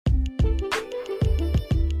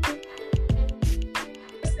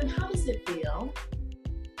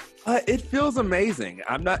It feels amazing.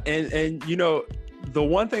 I'm not, and you know, the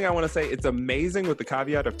one thing I want to say, it's amazing with the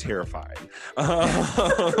caveat of terrifying.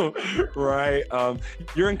 Right?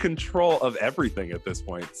 You're in control of everything at this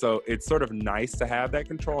point. So it's sort of nice to have that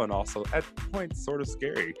control, and also at points sort of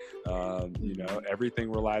scary. You know,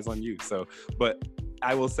 everything relies on you. So, but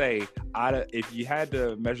I will say, if you had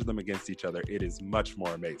to measure them against each other, it is much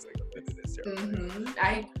more amazing than it is terrifying.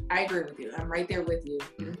 I agree with you. I'm right there with you.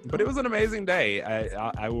 But it was an amazing day.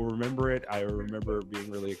 I will remember it. I remember being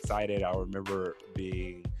really excited. I remember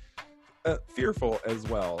being fearful as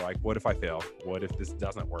well. Like, what if I fail? What if this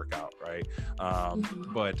doesn't work out, right?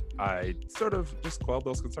 But I sort of just quelled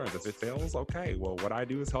those concerns. If it fails, okay, well, what I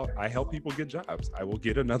do is I help people get jobs. I will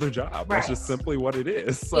get another job. Right. That's just simply what it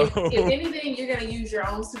is. So if anything, you're going to use your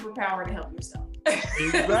own superpower to help yourself.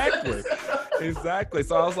 Exactly.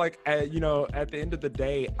 So I was like, you know, at the end of the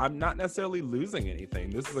day, I'm not necessarily losing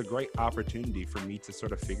anything. This is a great opportunity for me to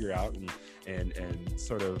sort of figure out and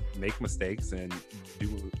sort of make mistakes and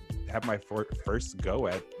have my first go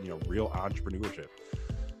at, you know, real entrepreneurship.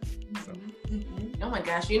 So. Oh my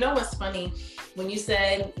gosh. You know what's funny? When you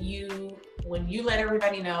said when you let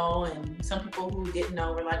everybody know, and some people who didn't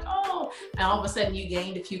know were like, oh, and all of a sudden you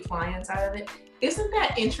gained a few clients out of it. Isn't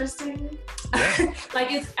that interesting? Yeah.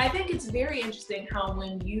 I think it's very interesting how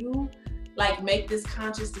when you like make this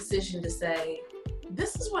conscious decision to say,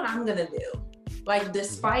 this is what I'm going to do. Like,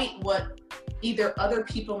 despite what either other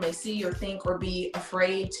people may see or think or be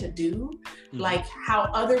afraid to do, like how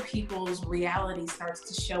other people's reality starts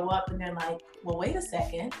to show up, and they're like, well, wait a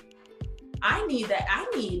second, I need that. I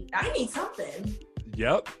need something.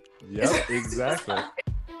 Yep, exactly.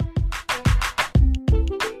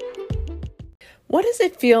 What does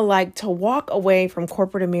it feel like to walk away from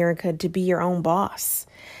corporate America to be your own boss?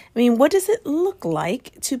 I mean, what does it look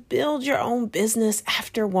like to build your own business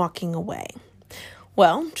after walking away?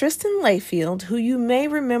 Well, Tristan Layfield, who you may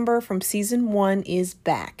remember from season 1, is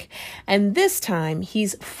back. And this time,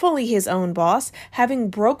 he's fully his own boss, having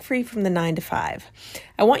broke free from the 9-to-5.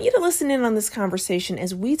 I want you to listen in on this conversation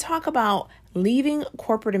as we talk about leaving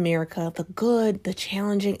corporate America, the good, the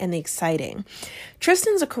challenging, and the exciting.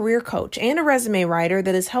 Tristan's a career coach and a resume writer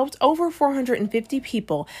that has helped over 450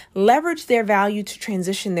 people leverage their value to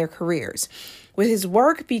transition their careers. With his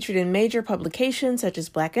work featured in major publications such as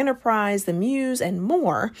Black Enterprise, The Muse, and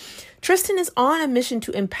more, Tristan is on a mission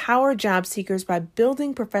to empower job seekers by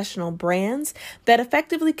building professional brands that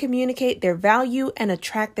effectively communicate their value and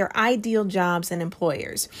attract their ideal jobs and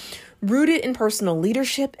employers. Rooted in personal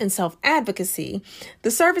leadership and self-advocacy, the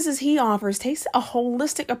services he offers takes a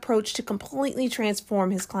holistic approach to completely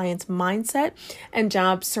transform his clients' mindset and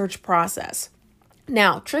job search process.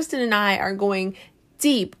 Now, Tristan and I are going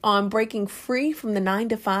deep on breaking free from the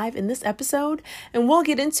 9-to-5 in this episode, and we'll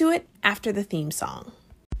get into it after the theme song.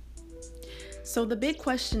 So the big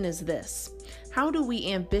question is this: how do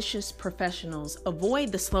we ambitious professionals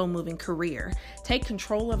avoid the slow-moving career, take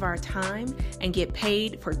control of our time, and get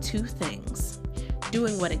paid for two things?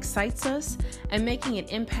 Doing what excites us and making an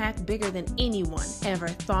impact bigger than anyone ever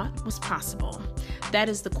thought was possible. That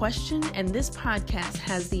is the question, and this podcast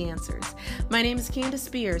has the answers. My name is Candace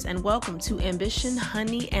Spears, and welcome to Ambition,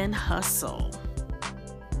 Honey, and Hustle.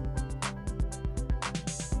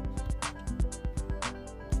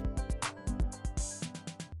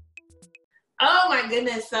 Oh my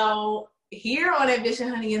goodness. So here on Ambition,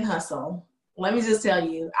 Honey, and Hustle, let me just tell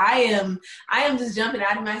you, I am just jumping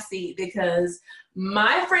out of my seat because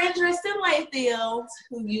my friend Tristan Layfield,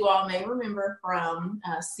 who you all may remember from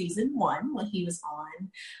season 1 when he was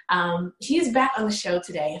on, he's back on the show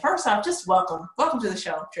today. First off, just welcome to the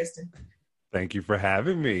show, Tristan. Thank you for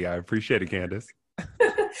having me. I appreciate it, Candace.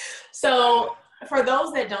 So for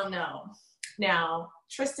those that don't know, now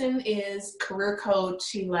Tristan is career coach.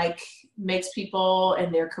 He makes people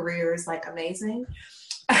and their careers amazing.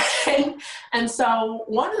 And so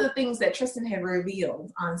one of the things that Tristan had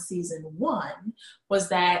revealed on season 1 was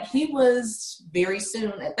that he was very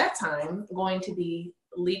soon at that time going to be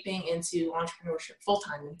leaping into entrepreneurship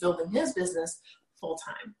full-time and building his business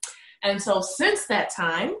full-time. And so since that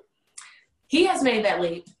time, he has made that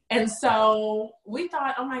leap. And so we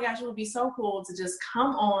thought, oh my gosh, it would be so cool to just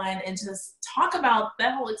come on and just talk about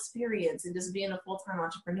that whole experience and just being a full-time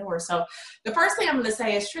entrepreneur. So the first thing I'm going to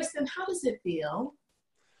say is, Tristan, how does it feel?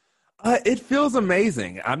 It feels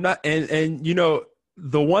amazing. I'm not, and you know,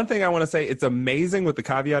 the one thing I want to say, it's amazing with the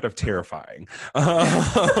caveat of terrifying,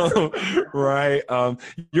 right?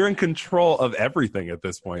 You're in control of everything at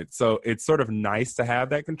this point. So it's sort of nice to have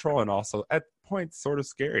that control, and also at points sort of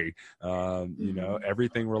scary. You know,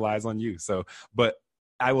 everything relies on you. So, but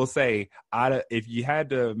I will say, if you had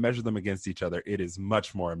to measure them against each other, it is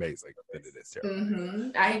much more amazing than it is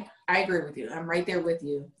terrible. I agree with you. I'm right there with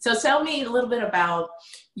you. So tell me a little bit about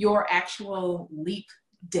your actual leap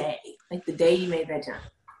day, like the day you made that jump.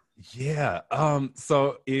 Yeah.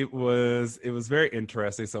 So it was very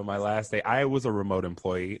interesting. So my last day, I was a remote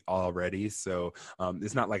employee already. So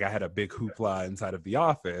it's not like I had a big hoopla inside of the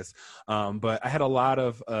office. But I had a lot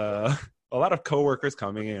of coworkers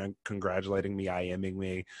coming in and congratulating me, IMing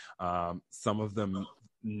me. Some of them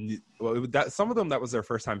that was their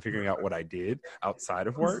first time figuring out what I did outside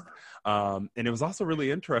of work. And it was also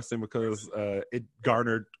really interesting because it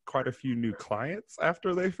garnered quite a few new clients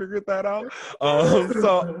after they figured that out.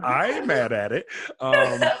 So I'm mad at it.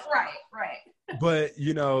 Right. But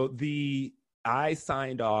I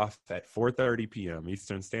signed off at 4:30 p.m.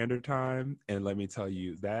 Eastern Standard Time, and let me tell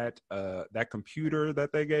you that that computer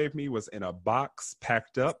that they gave me was in a box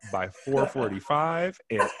packed up by 4:45,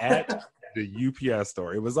 and at the UPS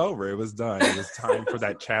store. It was over. It was done. It was time for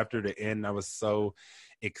that chapter to end. I was so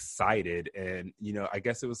excited, and I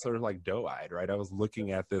guess it was sort of like doe-eyed, right? I was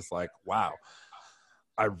looking at this like, wow,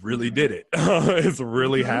 I really did it. It's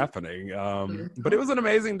really happening. But it was an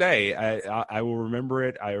amazing day. I will remember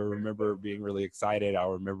it. I remember being really excited. I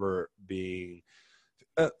remember being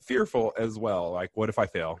fearful as well. Like, what if I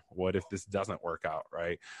fail? What if this doesn't work out?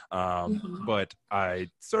 Right. But I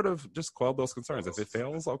sort of just quelled those concerns. If it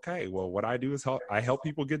fails, okay, well, what I do is I help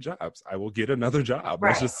people get jobs. I will get another job.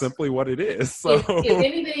 Right. That's just simply what it is. So if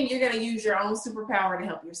anything, you're going to use your own superpower to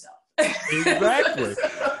help yourself.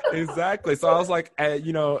 Exactly. So I was like, at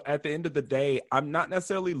the end of the day, I'm not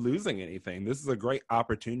necessarily losing anything. This is a great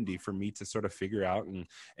opportunity for me to sort of figure out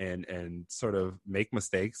and sort of make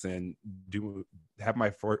mistakes and have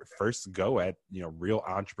my first go at real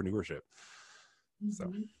entrepreneurship.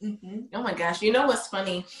 So Oh my gosh, what's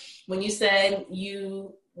funny, when you said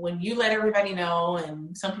when you let everybody know,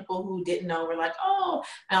 and some people who didn't know were like, oh,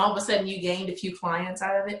 and all of a sudden you gained a few clients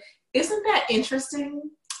out of it. Isn't that interesting?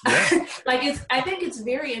 Yeah. I think it's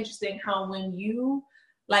very interesting how when you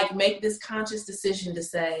make this conscious decision to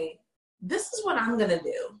say, this is what I'm going to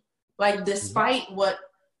do, despite what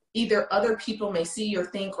either other people may see or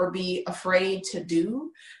think or be afraid to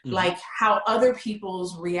do, how other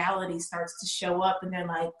people's reality starts to show up, and they're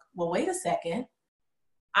like, well, wait a second,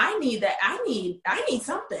 I need that. I need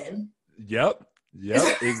something. Yep.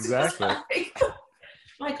 Exactly.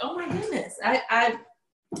 Oh my goodness. I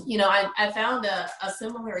found a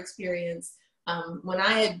similar experience when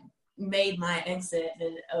I had made my exit,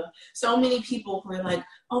 and so many people were like,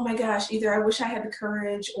 oh my gosh, either I wish I had the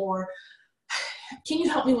courage, or can you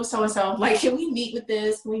help me with so-and-so? Can we meet with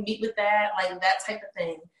this? Can we meet with that? That type of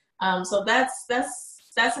thing. So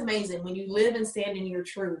that's amazing. When you live and stand in your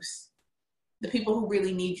truth, the people who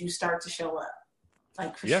really need you start to show up,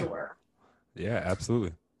 for sure. Yeah,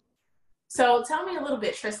 absolutely. So tell me a little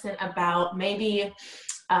bit, Tristan, about maybe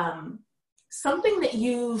something that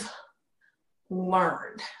you've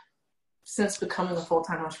learned since becoming a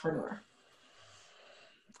full-time entrepreneur.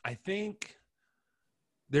 I think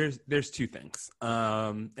there's two things,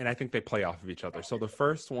 and I think they play off of each other. So the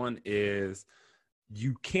first one is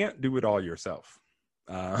you can't do it all yourself.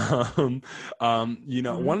 One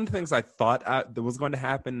of the things I thought that was going to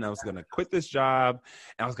happen, I was going to quit this job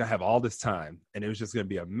and I was going to have all this time and it was just going to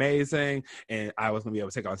be amazing. And I was going to be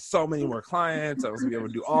able to take on so many more clients. I was going to be able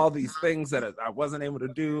to do all these things that I wasn't able to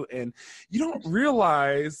do. And you don't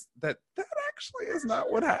realize that actually is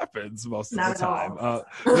not what happens most of the time.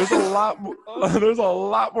 There's a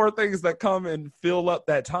lot more things that come and fill up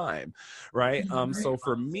that time. Right. So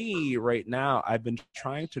for me right now, I've been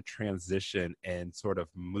trying to transition and sort of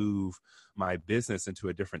move my business into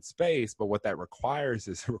a different space. But what that requires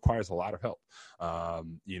is it requires a lot of help.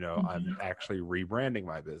 I'm actually rebranding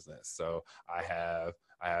my business. So I have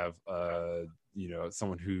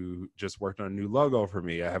someone who just worked on a new logo for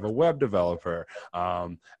me. I have a web developer.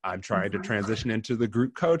 I'm trying to transition into the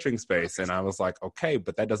group coaching space. And I was like, okay,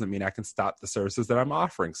 but that doesn't mean I can stop the services that I'm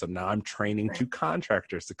offering. So now I'm training 2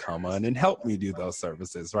 contractors to come on and help me do those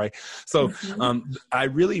services. Right. So I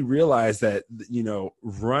really realized that,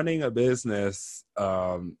 running a business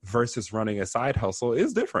versus running a side hustle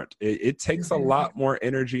is different. It takes a lot more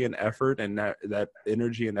energy and effort. And that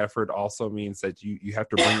energy and effort also means that you have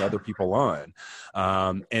to bring other people on.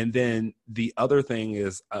 And then the other thing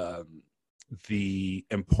is the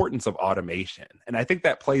importance of automation. And I think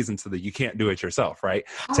that plays into the you can't do it yourself, right?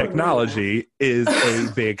 Oh, Technology is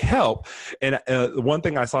a big help. And one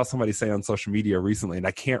thing I saw somebody say on social media recently, and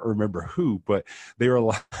I can't remember who, but they were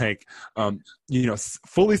like,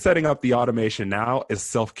 fully setting up the automation now is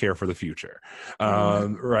self-care for the future,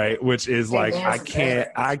 right? Which is like,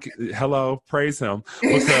 hello, praise him,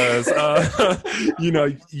 because,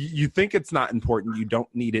 you think it's not important. You don't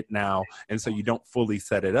need it now. And so you don't fully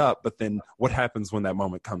set it up, but then what happens when that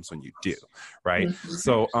moment comes when you do, right?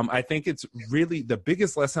 So I think it's really the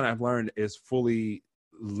biggest lesson I've learned is fully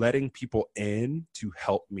letting people in to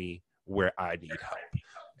help me where I need help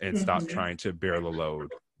and stop trying to bear the load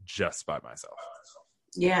just by myself.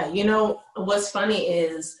 Yeah. What's funny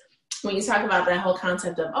is when you talk about that whole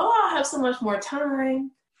concept of, I'll have so much more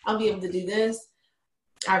time, I'll be able to do this.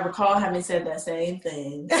 I recall having said that same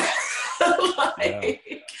thing.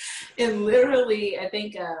 And literally, I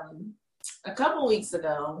think a couple weeks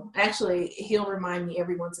ago, actually, he'll remind me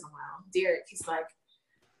every once in a while, Derek, he's like,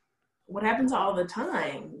 what happened to all the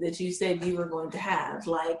time that you said you were going to have?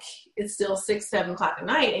 Like, it's still 6, 7 o'clock at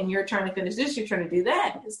night, and you're trying to finish this, you're trying to do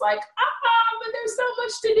that. It's like, but there's so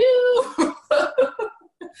much to do.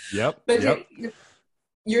 Yep. But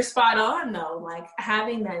you're spot on, though. Like,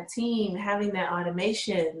 having that team, having that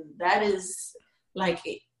automation, that is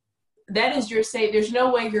your save. There's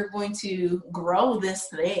no way you're going to grow this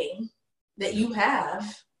thing that you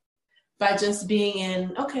have by just being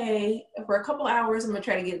in, okay, for a couple hours, I'm going to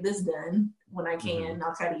try to get this done when I can.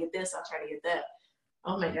 I'll try to get this. I'll try to get that.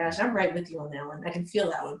 Oh my gosh, I'm right with you on that one. I can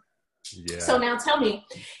feel that one. Yeah. So now tell me,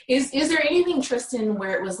 is there anything, Tristan,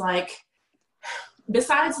 where it was like,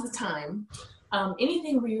 besides the time,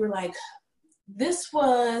 anything where you were like, this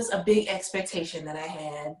was a big expectation that I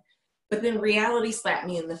had, but then reality slapped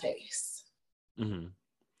me in the face?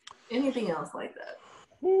 Anything else like that?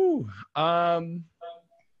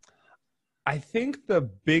 I think the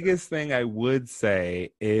biggest thing I would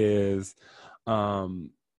say is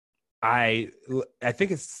I think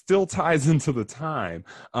it still ties into the time.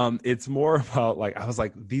 It's more about like, I was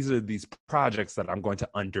like, these are these projects that I'm going to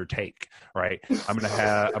undertake, right? I'm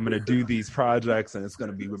going to do these projects and it's going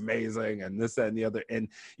to be amazing and this, that, and the other. And,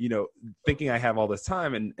 thinking I have all this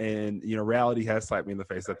time and reality has slapped me in the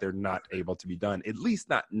face that they're not able to be done, at least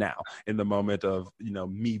not now in the moment of,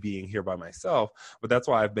 me being here by myself. But that's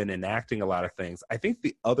why I've been enacting a lot of things. I think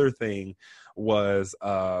the other thing was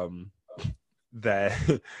that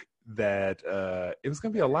it was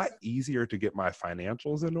going to be a lot easier to get my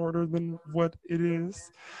financials in order than what it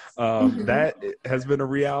is. That has been a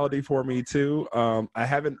reality for me too. I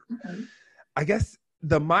guess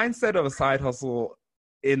the mindset of a side hustle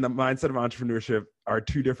and the mindset of entrepreneurship are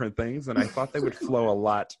two different things. And I thought they would flow a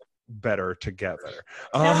lot better together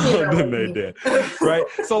than they did, right?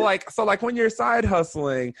 So like when you're side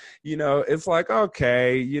hustling, it's like,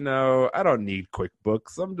 okay, I don't need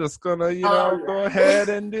QuickBooks. I'm just gonna, go ahead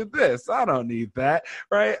and do this. I don't need that,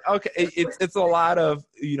 right? Okay, it's a lot of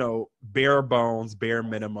bare bones, bare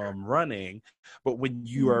minimum running. But when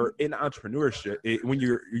you are in entrepreneurship, when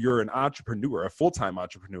you're an entrepreneur, a full-time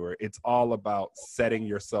entrepreneur, it's all about setting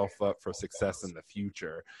yourself up for success in the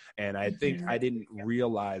future. And I think I didn't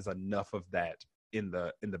realize enough of that in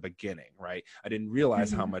the beginning, right? I didn't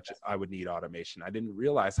realize how much I would need automation. I didn't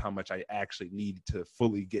realize how much I actually needed to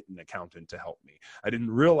fully get an accountant to help me. I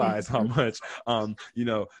didn't realize how much,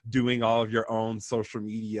 doing all of your own social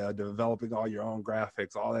media, developing all your own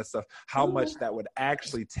graphics, all that stuff, how much that would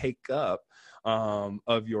actually take up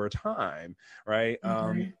of your time, right?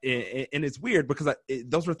 And it's weird because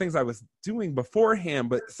those were things I was doing beforehand,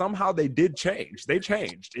 but somehow they did change. They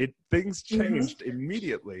changed. Things changed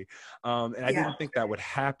immediately, and I didn't think that would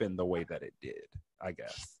happen the way that it did. I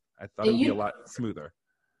guess I thought it would be a lot smoother.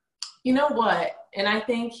 You know what? And I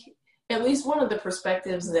think at least one of the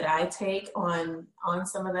perspectives that I take on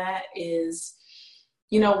some of that is,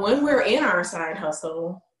 when we're in our side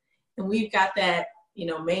hustle and we've got that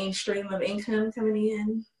mainstream of income coming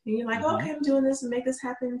in, and you're like, okay, I'm doing this and make this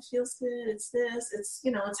happen. It feels good. It's this, it's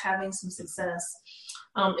having some success.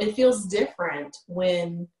 It feels different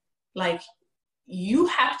when like you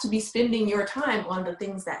have to be spending your time on the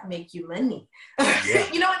things that make you money.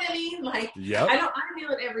 You know what I mean? Like, I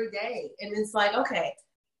feel it every day. And it's like, okay,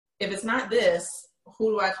 if it's not this,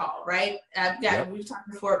 who do I call, right? I've got, we've talked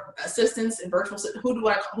before, assistants and virtual,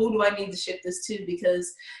 who do I need to ship this to?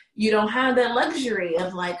 Because you don't have that luxury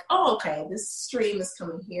of like, oh, okay, this stream is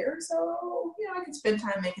coming here. So, I can spend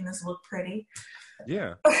time making this look pretty.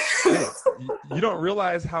 Yeah. You don't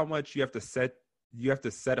realize how much you have to set you have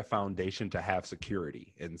to set a foundation to have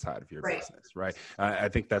security inside of your Right. business, right? I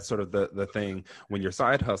think that's sort of the thing when you're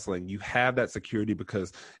side hustling, you have that security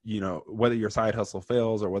because, whether your side hustle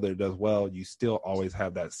fails or whether it does well, you still always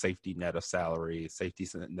have that safety net of salary, safety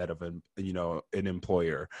net of, an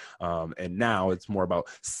employer. And now it's more about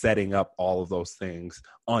setting up all of those things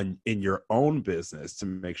in your own business to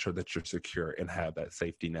make sure that you're secure and have that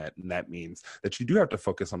safety net. And that means that you do have to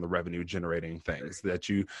focus on the revenue generating things, that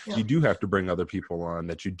you do have to bring other people on,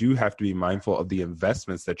 that you do have to be mindful of the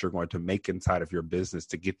investments that you're going to make inside of your business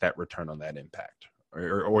to get that return on that impact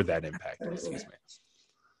or that impact. Absolutely. Excuse me.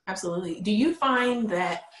 Absolutely. Do you find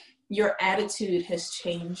that your attitude has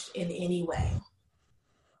changed in any way?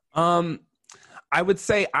 I would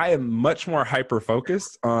say I am much more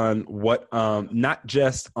hyper-focused on what, not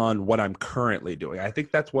just on what I'm currently doing. I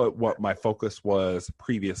think that's what my focus was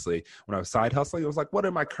previously when I was side hustling. It was like, what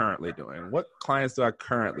am I currently doing? What clients do I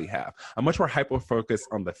currently have? I'm much more hyper-focused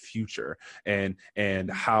on the future and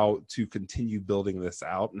how to continue building this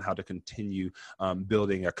out and how to continue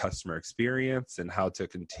building a customer experience and how to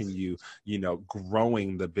continue,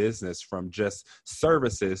 growing the business from just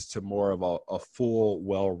services to more of a full,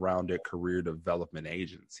 well-rounded career development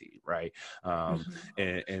agency, right?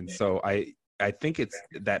 And so I think it's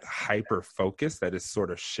that hyper focus that has sort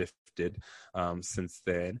of shifted since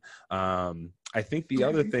then. I think the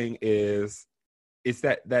other thing is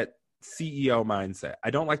that CEO mindset. I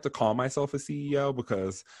don't like to call myself a CEO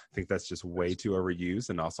because I think that's just way too overused.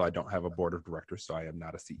 And also I don't have a board of directors, so I am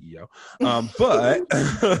not a CEO.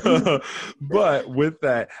 But with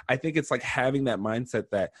that, I think it's like having that mindset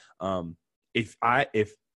that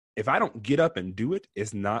if I don't get up and do it,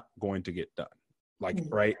 it's not going to get done. Like,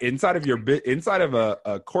 right, inside of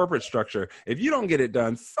a corporate structure, if you don't get it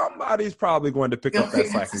done, somebody's probably going to pick up that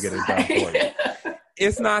slack and get it done for you.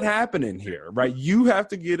 It's not happening here, right? You have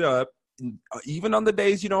to get up, even on the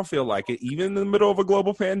days you don't feel like it, even in the middle of a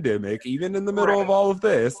global pandemic, even in the middle of all of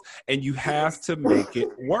this, and you have to make it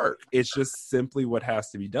work. It's just simply what has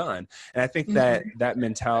to be done. And I think that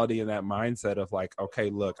mentality and that mindset of like, okay,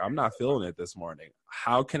 look, I'm not feeling it this morning.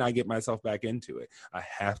 How can I get myself back into it? I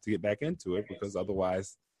have to get back into it because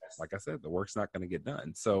otherwise, like I said, the work's not going to get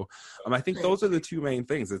done. So I think those are the two main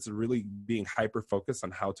things. It's really being hyper-focused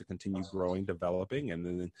on how to continue growing, developing,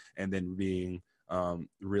 and then being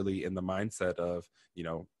really in the mindset of,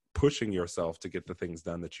 pushing yourself to get the things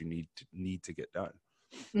done that you need to get done.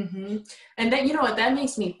 Mm-hmm. And then, what that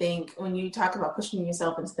makes me think when you talk about pushing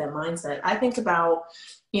yourself into that mindset, I think about,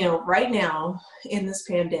 right now in this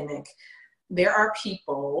pandemic, there are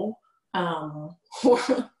people who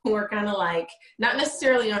are kind of like, not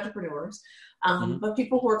necessarily entrepreneurs, but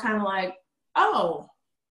people who are kind of like, oh,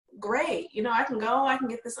 great. I can go, I can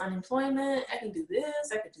get this unemployment. I can do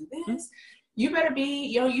this. I can do this. You better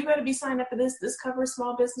be signed up for this. This covers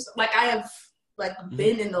small business. Like I have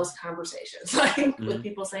been in those conversations, with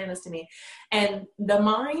people saying this to me. And the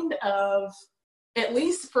mind of, at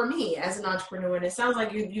least for me as an entrepreneur, and it sounds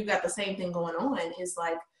like you got the same thing going on, is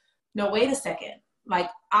like, no, wait a second. Like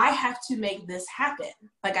I have to make this happen.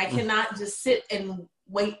 Like I cannot just sit and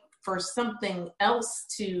wait for something else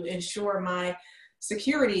to ensure my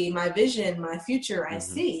security, my vision, my future I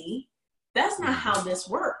see. That's not how this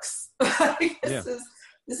works.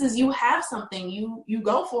 This is you have something, you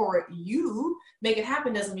go for it, you make it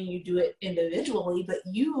happen. Doesn't mean you do it individually, but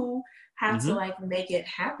you have to like make it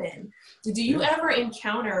happen. Do you ever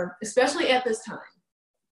encounter, especially at this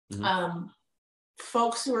time,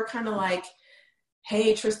 folks who are kind of like,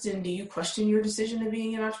 hey, Tristan, do you question your decision of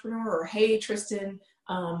being an entrepreneur? Or hey, Tristan,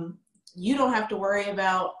 you don't have to worry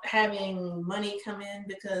about having money come in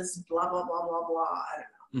because blah, blah, blah, blah, blah. I don't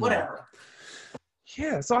know. Whatever.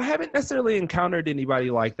 Yeah, so I haven't necessarily encountered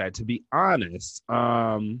anybody like that, to be honest.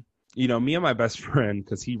 Me and my best friend,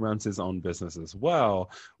 because he runs his own business as well,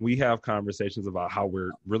 we have conversations about how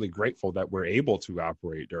we're really grateful that we're able to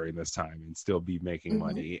operate during this time and still be making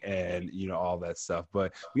money and, all that stuff.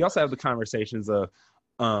 But we also have the conversations of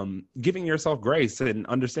giving yourself grace and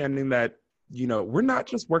understanding that, we're not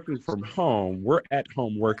just working from home, we're at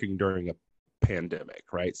home working during a pandemic,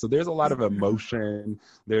 right? So there's a lot of emotion,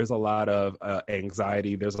 there's a lot of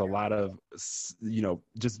anxiety, there's a lot of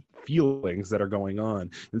just feelings that are going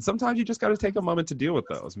on, and sometimes you just got to take a moment to deal with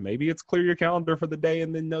those. Maybe it's clear your calendar for the day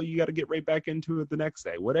and then you got to get right back into it the next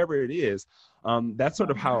day, whatever it is. That's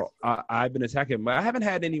sort of how I've been attacking, but I haven't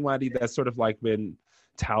had anybody that's sort of like been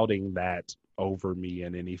touting that over me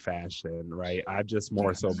in any fashion, right? I've just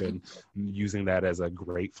more so been using that as a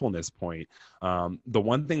gratefulness point. The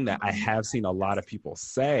one thing that I have seen a lot of people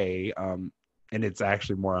say, and it's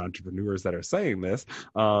actually more entrepreneurs that are saying this,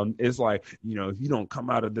 is like, you know, if you don't come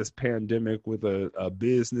out of this pandemic with a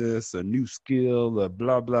business, a new skill, a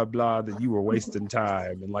blah, blah, blah, that you were wasting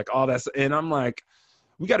time and like all that. And I'm like,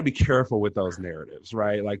 we got to be careful with those narratives,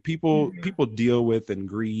 right? Like people deal with and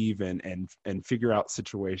grieve and figure out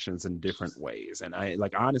situations in different ways. And I,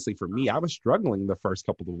 like, honestly, for me, I was struggling the first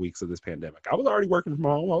couple of weeks of this pandemic. I was already working from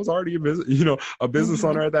home. I was already a business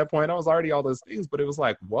owner at that point. I was already all those things, but it was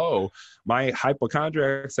like, whoa, my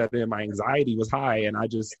hypochondriac set in, my anxiety was high, and I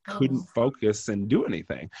just couldn't focus and do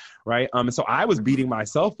anything, right? And so I was beating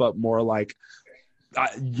myself up more like,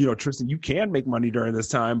 Tristan, you can make money during this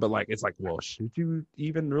time, but like, it's like, well, should you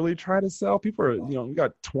even really try to sell? People are, we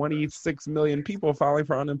got 26 million people filing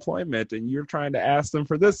for unemployment, and you're trying to ask them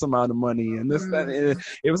for this amount of money and this, that. And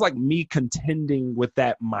it was like me contending with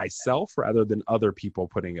that myself rather than other people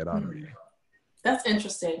putting it on me. That's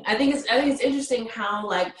interesting. I think it's interesting how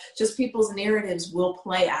like just people's narratives will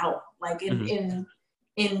play out like in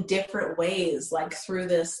different ways, like through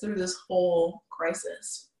this whole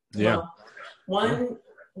crisis. Yeah. One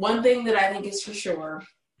thing that I think is for sure,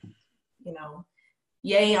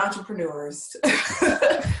 yay entrepreneurs,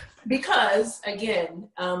 because again,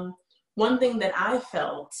 one thing that I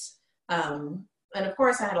felt, and of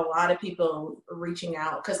course I had a lot of people reaching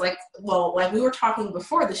out because like we were talking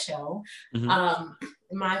before the show,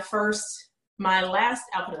 my first Monday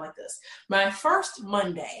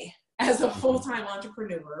as a full-time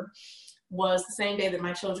entrepreneur was the same day that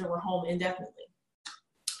my children were home indefinitely.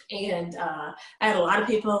 And I had a lot of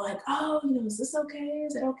people like, oh, is this okay?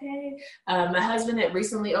 Is it okay? My husband had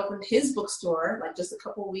recently opened his bookstore, like just a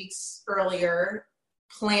couple of weeks earlier,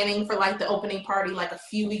 planning for like the opening party, like a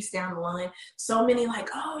few weeks down the line. So many like,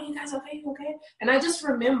 oh, you guys okay? You okay? And I just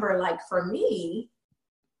remember like for me,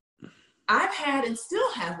 I've had and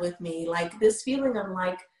still have with me like this feeling of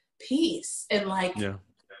like peace and like,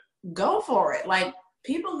 go for it. Like,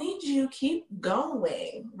 people need you, keep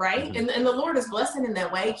going, right? And the Lord is blessing in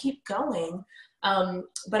that way, keep going.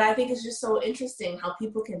 But I think it's just so interesting how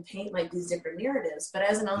people can paint like these different narratives. But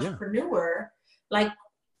as an entrepreneur, like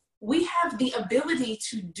we have the ability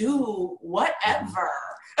to do whatever.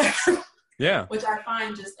 Which I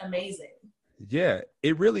find just amazing. Yeah,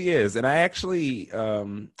 it really is. And I actually,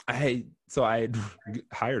 I had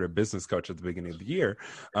hired a business coach at the beginning of the year.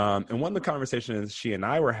 And one of the conversations she and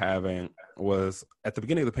I were having was at the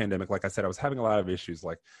beginning of the pandemic. Like I said, I was having a lot of issues.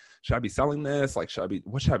 Like, should I be selling this? Like,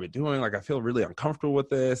 what should I be doing? Like, I feel really uncomfortable with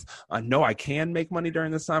this. I know I can make money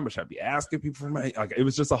during this time, but should I be asking people for money? Like, it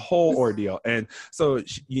was just a whole ordeal. And so,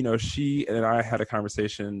 she and I had a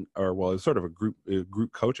conversation, or well, it was sort of a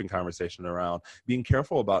group coaching conversation around being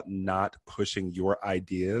careful about not pushing your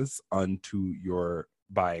ideas onto your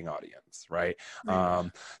buying audience, right?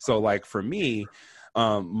 So like for me,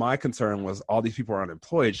 my concern was all these people are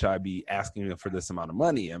unemployed. Should I be asking them for this amount of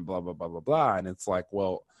money and blah, blah, blah, blah, blah. And it's like,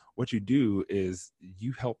 well, what you do is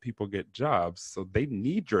you help people get jobs. So they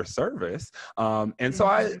need your service. And so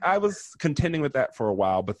I was contending with that for a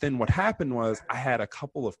while. But then what happened was I had a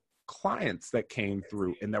couple of clients that came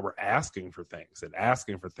through and that were asking for things.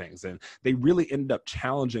 And they really ended up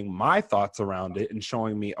challenging my thoughts around it and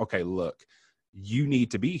showing me, okay, look, you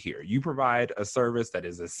need to be here. You provide a service that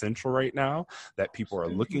is essential right now, that people are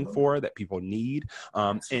looking for, that people need.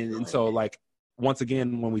 And so like, once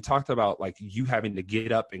again, when we talked about like you having to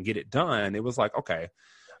get up and get it done, it was like, okay,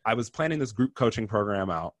 I was planning this group coaching program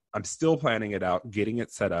out. I'm still planning it out, getting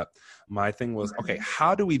it set up. My thing was, okay,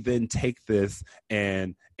 how do we then take this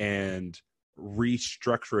and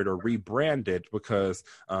restructure it or rebrand it? Because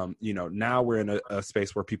now we're in a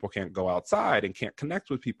space where people can't go outside and can't connect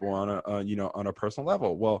with people on a personal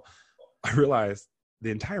level. Well, I realized the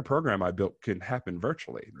entire program I built can happen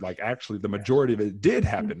virtually. Like actually the majority of it did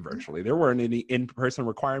happen virtually. There weren't any in-person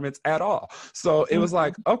requirements at all. So it was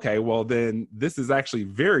like, okay, well then this is actually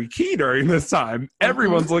very key during this time.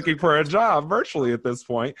 Everyone's looking for a job virtually at this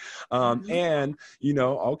point. And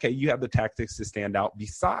okay, you have the tactics to stand out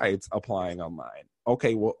besides applying online.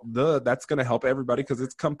 Okay, well, that's going to help everybody because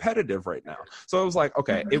it's competitive right now. So it was like,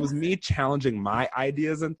 okay, it was me challenging my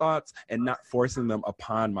ideas and thoughts and not forcing them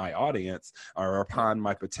upon my audience or upon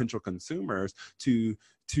my potential consumers to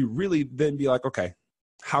really then be like, okay,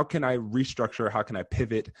 how can I restructure? How can I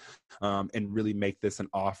pivot and really make this an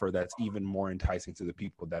offer that's even more enticing to the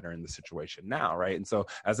people that are in the situation now, right? And so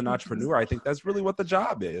as an entrepreneur, I think that's really what the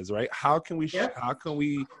job is, right? How can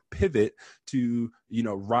we pivot to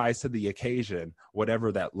rise to the occasion,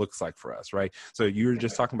 whatever that looks like for us, right? So you were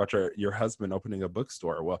just talking about your husband opening a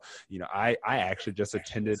bookstore. Well, I actually just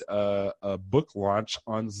attended a book launch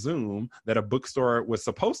on Zoom that a bookstore was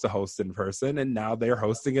supposed to host in person, and now they're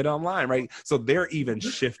hosting it online, right? So they're even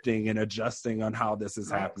shifting and adjusting on how this is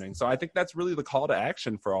happening. So I think that's really the call to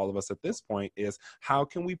action for all of us at this point is how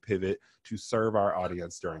can we pivot to serve our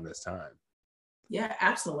audience during this time? Yeah,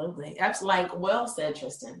 absolutely. Like, well said,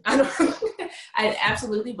 Tristan. I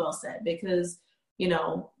absolutely well said, because,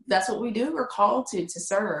 that's what we do. We're called to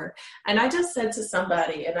serve. And I just said to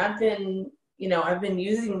somebody, and I've been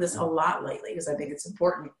using this a lot lately because I think it's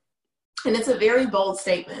important. And it's a very bold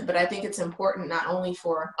statement, but I think it's important not only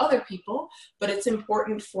for other people, but it's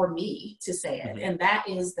important for me to say it. And that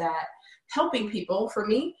is that helping people, for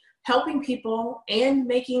me, helping people and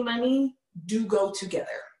making money do go together.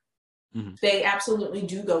 They absolutely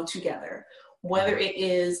do go together. Whether it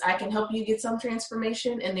is, I can help you get some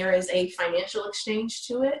transformation and there is a financial exchange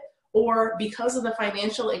to it, or because of the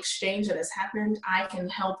financial exchange that has happened, I can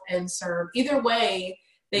help and serve. Either way,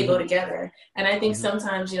 they go together. And I think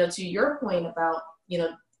sometimes, to your point about,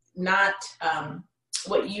 not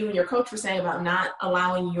what you and your coach were saying about not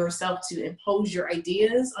allowing yourself to impose your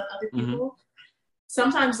ideas on other people.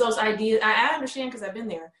 Sometimes those ideas, I understand because I've been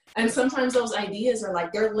there. And sometimes those ideas are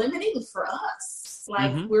like, they're limiting for us.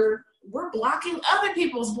 Like we're blocking other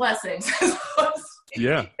people's blessings.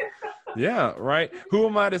 Yeah, right. Who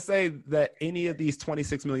am I to say that any of these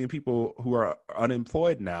 26 million people who are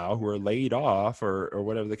unemployed now, who are laid off or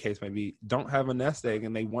whatever the case may be, don't have a nest egg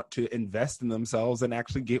and they want to invest in themselves and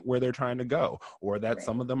actually get where they're trying to go, or that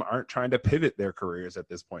some of them aren't trying to pivot their careers at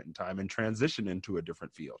this point in time and transition into a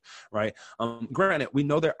different field, right? Granted, we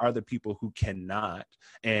know there are the people who cannot,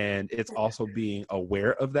 and it's also being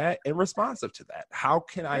aware of that and responsive to that. How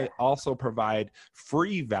can I also provide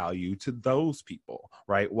free value to those people,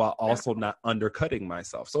 right? While also not undercutting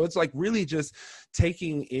myself. So it's like really just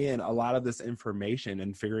taking in a lot of this information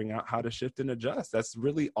and figuring out how to shift and adjust. That's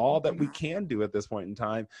really all that we can do at this point in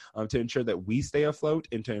time to ensure that we stay afloat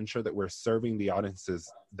and to ensure that we're serving the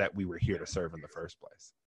audiences that we were here to serve in the first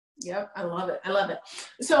place. Yep. I love it.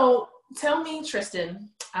 So tell me, Tristan,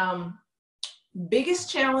 biggest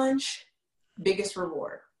challenge, biggest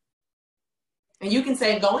reward. And you can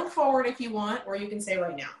say going forward if you want, or you can say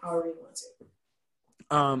right now, however you want to.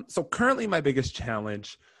 So currently my biggest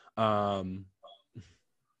challenge, my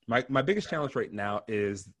biggest challenge right now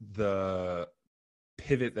is the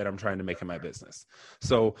pivot that I'm trying to make in my business.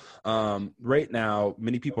 So right now,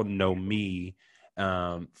 many people know me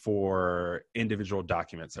for individual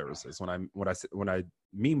document services. What I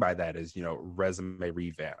mean by that is, resume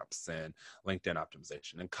revamps and LinkedIn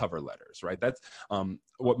optimization and cover letters, right? That's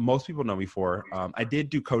what most people know me for. I did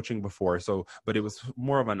do coaching before, but it was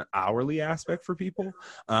more of an hourly aspect for people.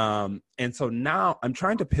 And so now I'm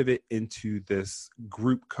trying to pivot into this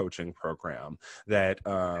group coaching program that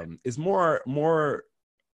is more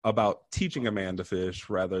about teaching a man to fish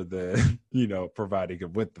rather than, providing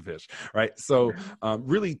him with the fish, right? So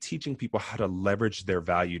really teaching people how to leverage their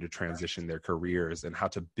value to transition their careers and how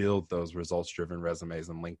to build those results-driven resumes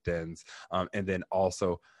and LinkedIn's, and then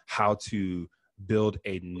also how to build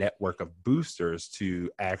a network of boosters to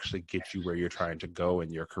actually get you where you're trying to go in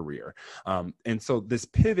your career. And so this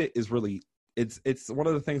pivot is really it's one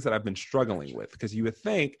of the things that I've been struggling with, because you would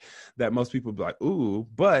think that most people would be like, ooh,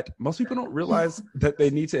 but most people don't realize that they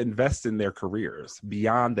need to invest in their careers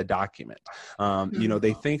beyond the document.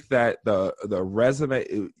 They think that the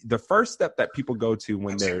resume, the first step that people go to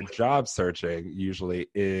when they're job searching usually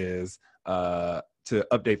is to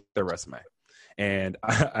update their resume. And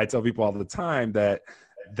I tell people all the time that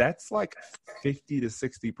that's like 50 to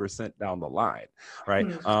 60% down the line, right?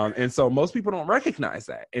 And so most people don't recognize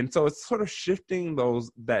that. And so it's sort of shifting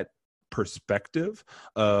that perspective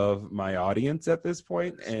of my audience at this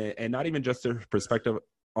point, and not even just their perspective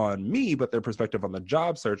on me, but their perspective on the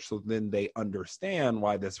job search, so then they understand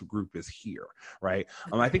why this group is here, right?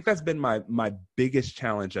 I think that's been my biggest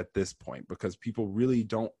challenge at this point, because people really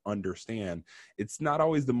don't understand. It's not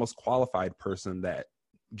always the most qualified person that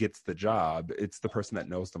gets the job. It's the person that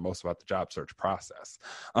knows the most about the job search process.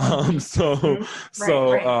 So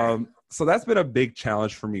that's been a big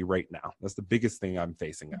challenge for me right now. That's the biggest thing I'm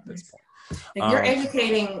facing at this point. You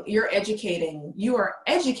are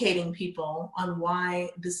educating people on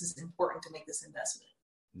why this is important to make this investment.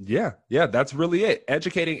 Yeah, that's really it.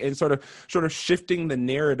 Educating and sort of shifting the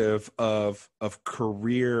narrative of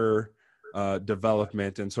career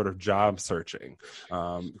development and sort of job searching,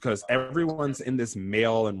 because everyone's in this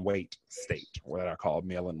mail and wait state, what I call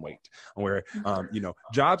mail and wait, where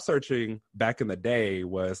job searching back in the day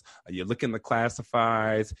was you look in the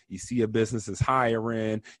classifieds, you see a business is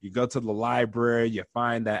hiring, you go to the library, you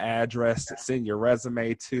find the address to send your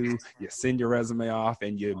resume to, you send your resume off,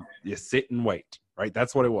 and you sit and wait. Right?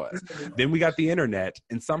 That's what it was. Then we got the internet,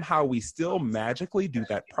 and somehow we still magically do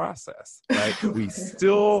that process, right? We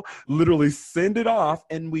still literally send it off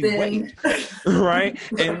and we wait, right?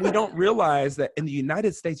 And we don't realize that in the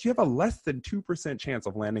United States, you have a less than 2% chance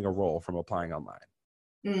of landing a role from applying online.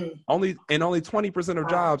 Only 20% of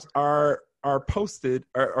jobs are posted,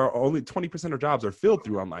 or only 20% of jobs are filled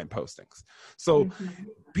through online postings. So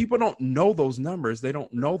people don't know those numbers. They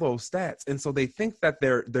don't know those stats. And so they think that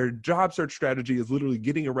their job search strategy is literally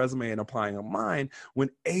getting a resume and applying online, when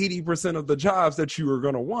 80% of the jobs that you are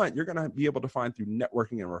going to want, you're going to be able to find through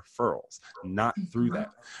networking and referrals, not through that.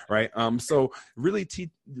 Right. So really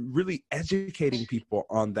educating people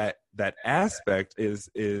on that aspect is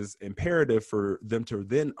imperative for them to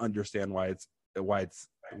then understand why it's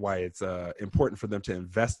important for them to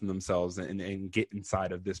invest in themselves and get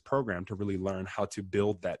inside of this program to really learn how to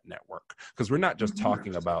build that network. Because we're not just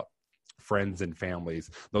talking about friends and families.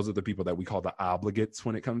 Those are the people that we call the obligates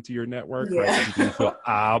when it comes to your network, right? People feel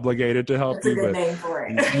obligated to help you, but name for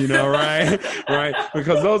it. right?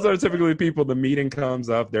 Because those are typically people, the meeting comes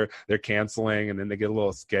up, they're canceling, and then they get a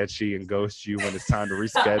little sketchy and ghost you when it's time to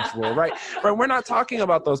reschedule, right? We're not talking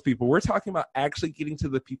about those people. We're talking about actually getting to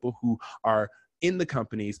the people who are in the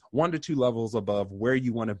companies 1 to 2 levels above where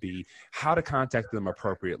you want to be, how to contact them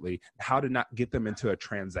appropriately, how to not get them into a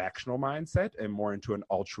transactional mindset and more into an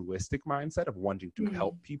altruistic mindset of wanting to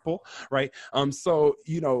help people, right? So,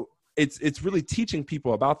 it's really teaching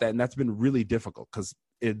people about that. And that's been really difficult because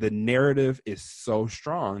the narrative is so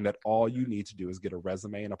strong that all you need to do is get a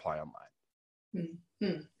resume and apply online.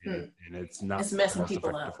 And it's not. It's messing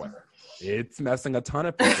people up. It's messing a ton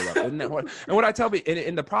of people up. Isn't it? And what I tell people,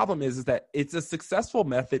 and the problem is that it's a successful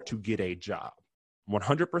method to get a job.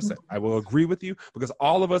 100%. I will agree with you, because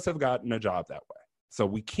all of us have gotten a job that way. So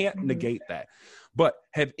we can't negate that. But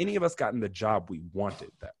have any of us gotten the job we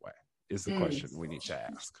wanted that way is the question we need to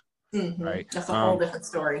ask. Right? That's a whole different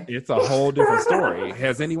story. It's a whole different story.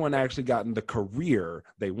 Has anyone actually gotten the career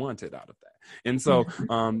they wanted out of that? And so,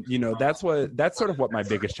 that's sort of what my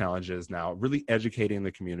biggest challenge is now, really educating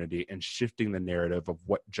the community and shifting the narrative of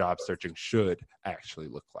what job searching should actually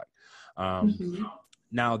look like.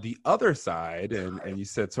 Now, the other side, and you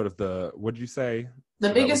said sort of what did you say?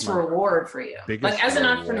 The biggest reward for you. Like as an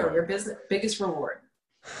entrepreneur, your biggest reward.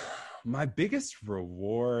 My biggest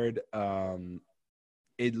reward,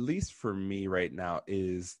 at least for me right now,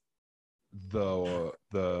 is the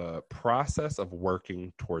process of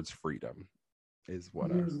working towards freedom is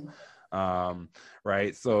what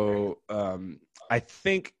right. So I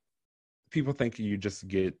think people think you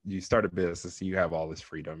start a business and you have all this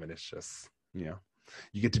freedom, and it's just,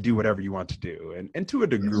 you get to do whatever you want to do. And to a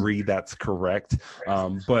degree, that's correct.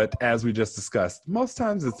 But as we just discussed, most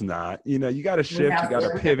times it's not. You got to shift, you got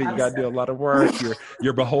to pivot, you got to do a lot of work.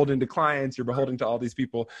 You're beholden to clients, you're beholden to all these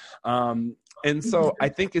people. And so I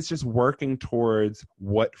think it's just working towards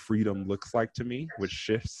what freedom looks like to me, which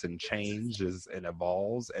shifts and changes and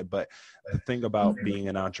evolves. But the thing about being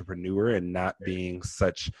an entrepreneur and not being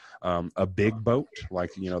such a big boat,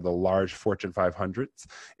 like, the large Fortune 500s,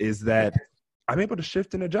 is that I'm able to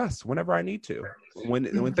shift and adjust whenever I need to.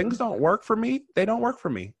 When things don't work for me, they don't work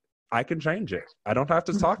for me. I can change it. I don't have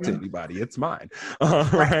to talk to anybody. It's mine.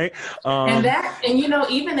 Right.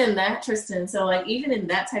 Even in that, Tristan, so like, even in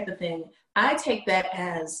that type of thing, I take that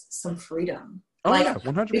as some freedom. Oh, yeah,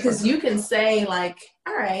 100%. Because you can say, like,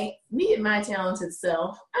 all right, me and my talented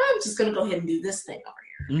self, I'm just going to go ahead and do this thing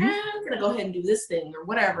over here. I'm going to go ahead and do this thing or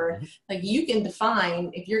whatever. Like, you can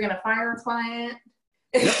define if you're going to fire a client,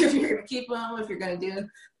 if you're going to keep them, if you're going to do,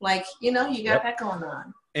 like, you got that going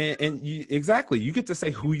on. And you get to say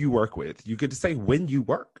who you work with. You get to say when you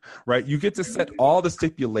work, right? You get to set all the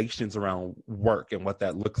stipulations around work and what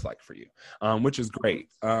that looks like for you, which is great.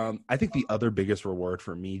 I think the other biggest reward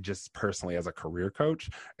for me, just personally as a career coach,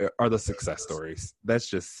 are the success stories. That's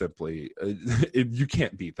just simply, you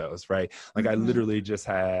can't beat those, right? Like, I literally just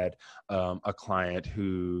had a client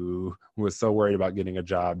who was so worried about getting a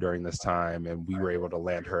job during this time, and we were able to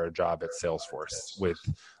land her a job at Salesforce with,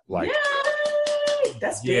 like,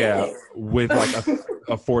 That's yeah, big. with like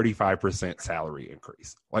a 45% salary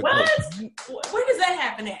increase. Like, what? Where does that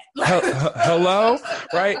happen at? Hello,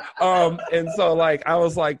 right? And so like I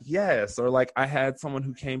was like, yes. Or like I had someone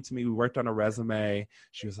who came to me, we worked on a resume.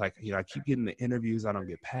 She was like, I keep getting the interviews, I don't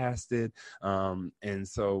get past it. And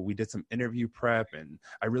so we did some interview prep, and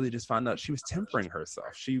I really just found out she was tempering herself.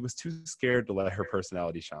 She was too scared to let her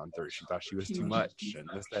personality shine through. She thought she was too much, and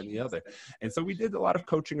this, that, and the other. And so we did a lot of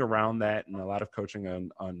coaching around that, and a lot of coaching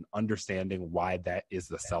on understanding why that is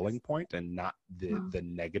the selling point and not the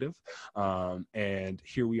negative. And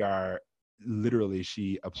here we are. Literally,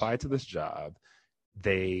 she applied to this job.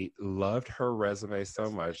 They loved her resume so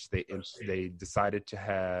much, they decided to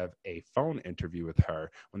have a phone interview with her.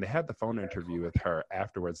 When they had the phone interview with her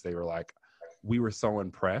afterwards, they were like, we were so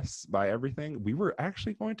impressed by everything. We were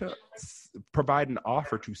actually going to provide an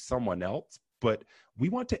offer to someone else, but we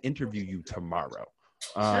want to interview you tomorrow.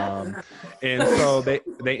 And so they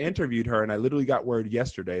interviewed her, and I literally got word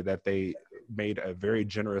yesterday that they made a very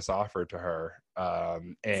generous offer to her,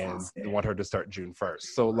 and they want her to start June 1st.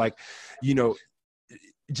 So like,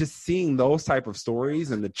 just seeing those type of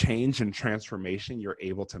stories and the change and transformation you're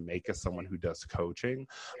able to make as someone who does coaching,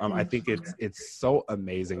 I think it's so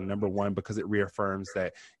amazing. Number one, because it reaffirms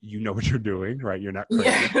that you know what you're doing, right? You're not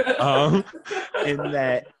crazy.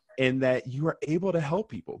 And that you are able to help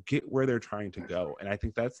people get where they're trying to go. And I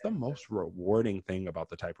think that's the most rewarding thing about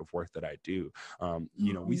the type of work that I do.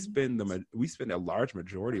 We spend a large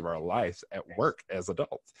majority of our lives at work as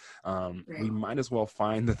adults. We might as well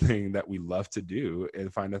find the thing that we love to do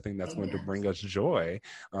and find the thing that's going to bring us joy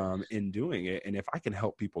in doing it. And if I can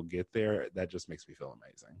help people get there, that just makes me feel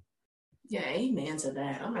amazing. Yeah, amen to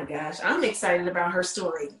that. Oh my gosh, I'm excited about her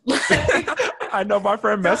story. I know, my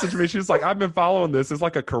friend messaged me. She was like, I've been following this. It's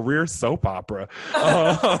like a career soap opera.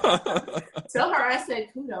 Tell her I said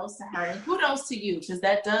kudos to her, and kudos to you, because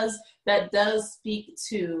that does speak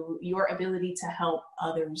to your ability to help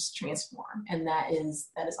others transform. And that is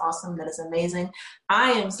awesome. That is amazing.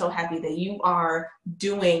 I am so happy that you are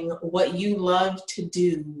doing what you love to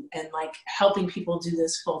do and like helping people do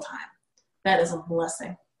this full time. That is a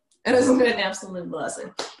blessing. It is an absolute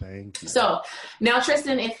blessing. Thank you. So now,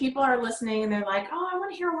 Tristan, if people are listening and they're like, oh, I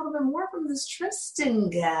want to hear a little bit more from this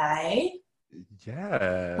Tristan guy.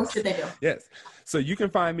 Yes. What should they do? Yes. So you can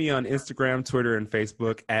find me on Instagram, Twitter, and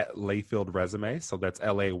Facebook at Layfield Resume. So that's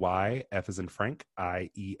LAY, F as in Frank,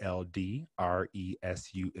 IELD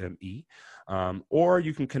RESUME. Or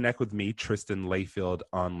you can connect with me, Tristan Layfield,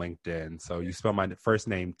 on LinkedIn. So you spell my first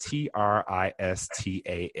name TRISTAN.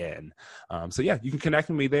 So yeah, you can connect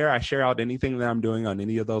with me there. I share out anything that I'm doing on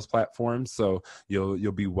any of those platforms, so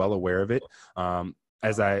you'll be well aware of it. I'm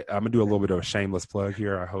gonna do a little bit of a shameless plug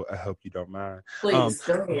here. I hope you don't mind. Please,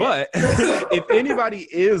 but if anybody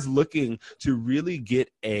is looking to really get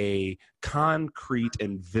a concrete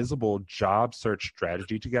and visible job search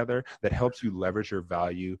strategy together that helps you leverage your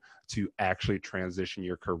value to actually transition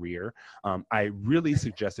your career, I really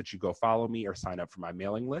suggest that you go follow me or sign up for my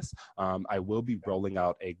mailing list. I will be rolling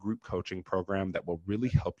out a group coaching program that will really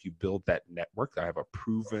help you build that network. I have a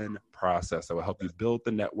proven process that will help you build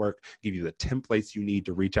the network, give you the templates you need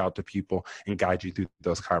to reach out to people, and guide you through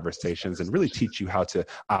those conversations, and really teach you how to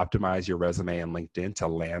optimize your resume and LinkedIn to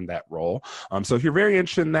land that role. So if you're very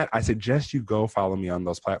interested in that, I suggest you go follow me on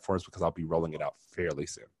those platforms, because I'll be rolling it out fairly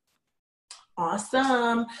soon.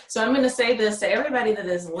 Awesome. So I'm going to say this to everybody that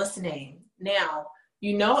is listening. Now,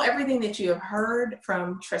 you know everything that you have heard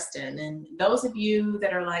from Tristan, and those of you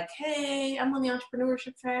that are like, hey, I'm on the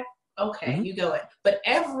entrepreneurship track. Okay, you go it. But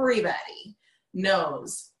everybody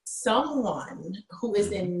knows someone who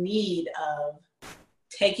is in need of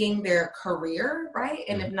taking their career, right?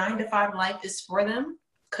 And if 9-to-5 life is for them,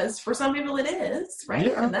 because for some people it is, right?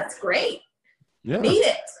 Yeah. And that's great. Yeah. Need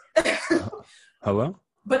it. Hello?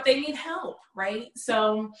 But they need help, right?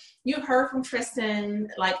 So you've heard from Tristan.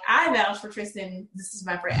 Like, I vouch for Tristan. This is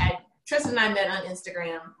my friend. Tristan and I met on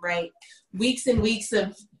Instagram, right? Weeks and weeks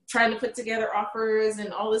of trying to put together offers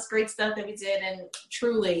and all this great stuff that we did. And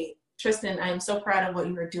truly, Tristan, I am so proud of what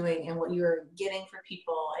you are doing and what you are getting for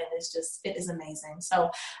people. And it is amazing.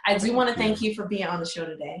 So I do want to thank you for being on the show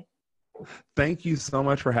today. Thank you so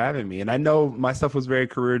much for having me. And I know my stuff was very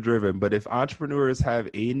career driven, but if entrepreneurs have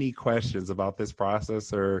any questions about this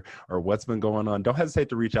process or what's been going on, don't hesitate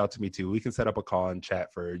to reach out to me too. We can set up a call and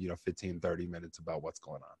chat for 15-30 minutes about what's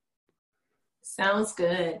going on. Sounds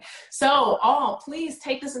good. So please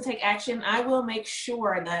take this and take action. I will make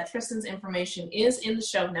sure that Tristan's information is in the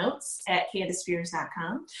show notes at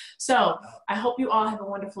CandiceFears.com. So I hope you all have a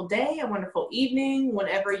wonderful day, a wonderful evening,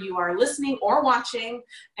 whenever you are listening or watching,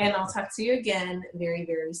 and I'll talk to you again very,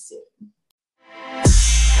 very soon.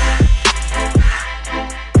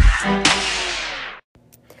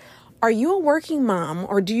 Are you a working mom,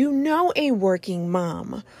 or do you know a working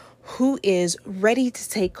mom who is ready to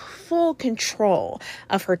take full control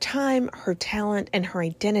of her time, her talent, and her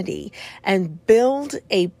identity and build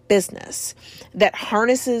a business that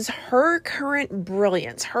harnesses her current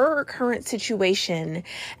brilliance, her current situation,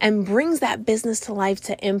 and brings that business to life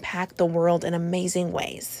to impact the world in amazing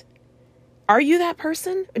ways? Are you that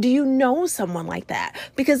person? Do you know someone like that?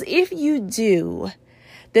 Because if you do,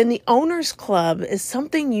 then the Owners Club is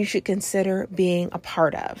something you should consider being a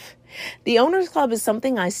part of. The Owners Club is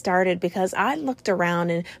something I started because I looked around,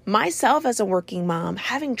 and myself as a working mom,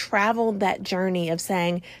 having traveled that journey of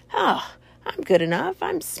saying, oh, I'm good enough,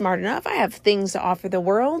 I'm smart enough, I have things to offer the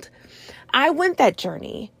world. I went that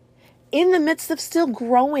journey in the midst of still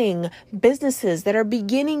growing businesses that are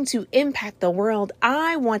beginning to impact the world.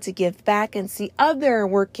 I want to give back and see other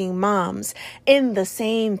working moms in the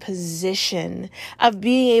same position of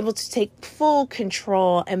being able to take full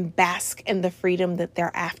control and bask in the freedom that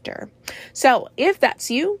they're after. So if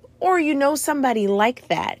that's you, or you know somebody like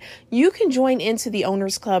that, you can join into the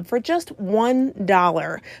Owners Club for just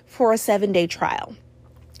 $1 for a 7-day trial.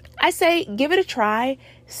 I say, give it a try,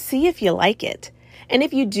 see if you like it. And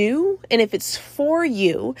if you do, and if it's for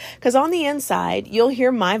you, because on the inside, you'll hear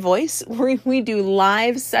my voice where we do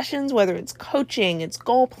live sessions, whether it's coaching, it's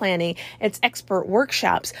goal planning, it's expert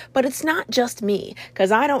workshops, but it's not just me, because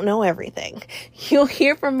I don't know everything. You'll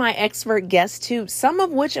hear from my expert guests too, some of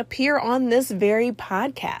which appear on this very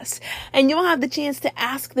podcast, and you'll have the chance to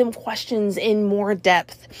ask them questions in more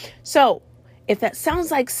depth. So, if that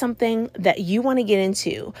sounds like something that you want to get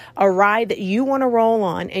into, a ride that you want to roll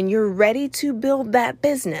on, and you're ready to build that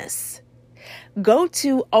business, go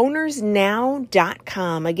to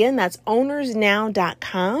ownersnow.com. Again, that's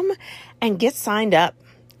ownersnow.com, and get signed up.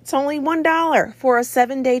 It's only $1 for a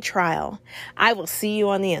 7-day trial. I will see you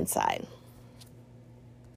on the inside.